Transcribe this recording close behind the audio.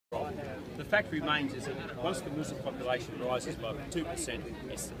fact remains is that once the Muslim population rises by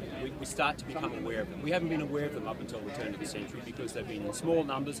 2%, we start to become aware of them. We haven't been aware of them up until the turn of the century because they've been in small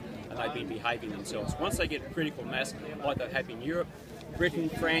numbers and they've been behaving themselves. Once they get critical mass, like they have in Europe, Britain,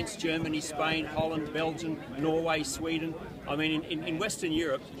 France, Germany, Spain, Holland, Belgium, Norway, Sweden. I mean, in Western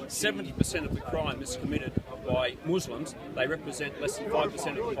Europe, 70% of the crime is committed by Muslims. They represent less than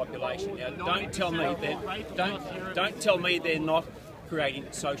 5% of the population. Now, don't tell me they're not creating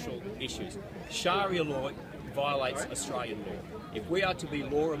social issues. Sharia law violates Australian law. If we are to be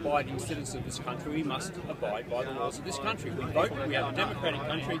law-abiding citizens of this country, we must abide by the laws of this country. We vote, we have a democratic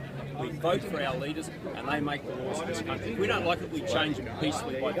country, we vote for our leaders, and they make the laws of this country. If we don't like it, we change them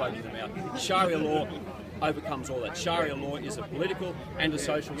peacefully by voting them out. Sharia law overcomes all that. Sharia law is a political and a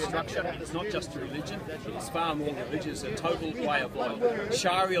social structure. It's not just a religion. It's far more religious, a total way of life.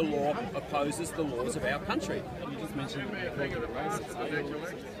 Sharia law opposes the laws of our country. You just mentioned racism.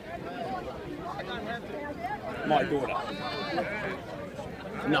 My daughter.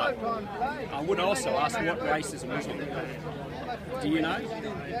 No. I would also ask what race is a Muslim. Do you know?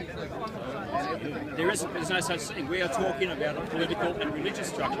 There's no such thing. We are talking about a political and religious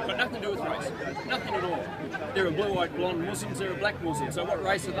structure, but nothing to do with race. Nothing at all. There are blue-eyed blonde Muslims, there are black Muslims, so what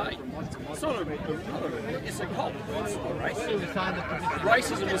race are they? It's not it's a cult. It's not a race.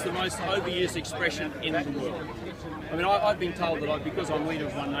 Racism is the most overused expression in the world. I mean, I've been told that because I'm leader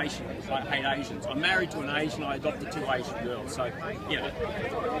of one nation, I hate Asians. I'm married to an Asian, I adopted 2 Asian girls, so, you know,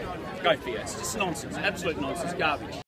 go for it. It's just nonsense, absolute nonsense, garbage.